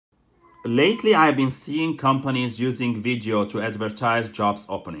Lately, I've been seeing companies using video to advertise jobs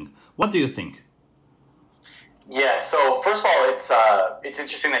opening. What do you think? Yeah, so first of all, it's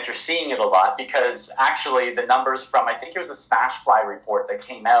interesting that you're seeing it a lot because actually the numbers from I think it was a Smashfly report that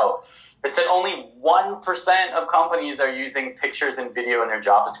came out that said only 1% of companies are using pictures and video in their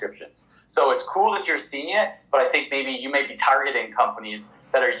job descriptions. So it's cool that you're seeing it, but I think maybe you may be targeting companies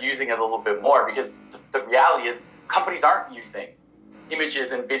that are using it a little bit more because the reality is companies aren't using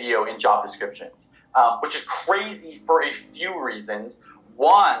images and video in job descriptions, which is crazy for a few reasons.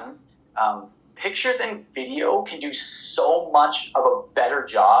 One, pictures and video can do so much of a better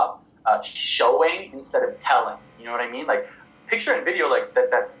job showing instead of telling. You know what I mean? Like picture and video, like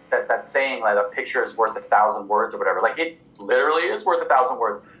that's saying like a picture is worth 1,000 words or whatever. Like it literally is worth 1,000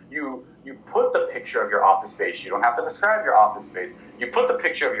 words. You put the picture of your office space. You don't have to describe your office space. You put the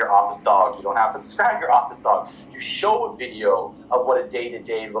picture of your office dog. You don't have to describe your office dog. You show a video of what a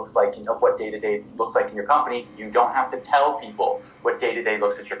day-to-day looks like, of what day-to-day looks like in your company. You don't have to tell people what day-to-day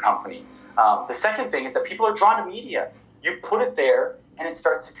looks at your company. The second thing is that people are drawn to media. You put it there and it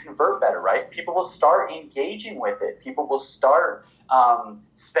starts to convert better, right? People will start engaging with it. People will start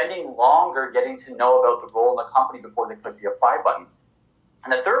spending longer getting to know about the role in the company before they click the apply button.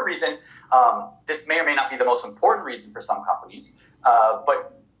 And the third reason, this may or may not be the most important reason for some companies,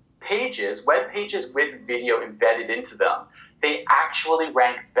 but web pages with video embedded into them, they actually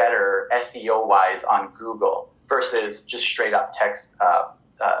rank better SEO-wise on Google versus just straight up text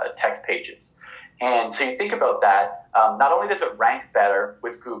pages. And so you think about that, not only does it rank better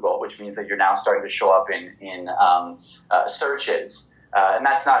with Google, which means that you're now starting to show up in searches, and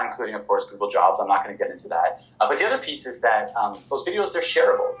that's not including, of course, Google Jobs. I'm not going to get into that. But the other piece is that those videos, they're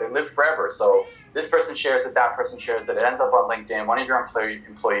shareable. They live forever. So this person shares it, that person shares it. It ends up on LinkedIn. One of your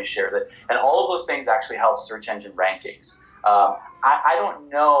employees shares it. And all of those things actually help search engine rankings. I don't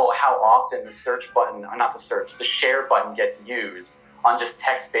know how often the search button, or not the search, the share button gets used on just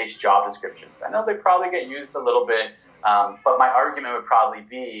text-based job descriptions. I know they probably get used a little bit, but my argument would probably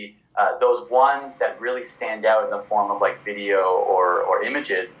be those ones that really stand out in the form of like video or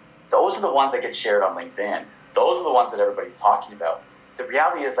images, those are the ones that get shared on LinkedIn. Those are the ones that everybody's talking about. The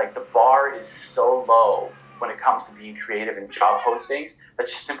reality is like the bar is so low when it comes to being creative in job postings that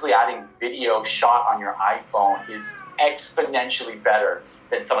just simply adding video shot on your iPhone is exponentially better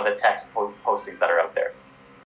than some of the text postings that are out there.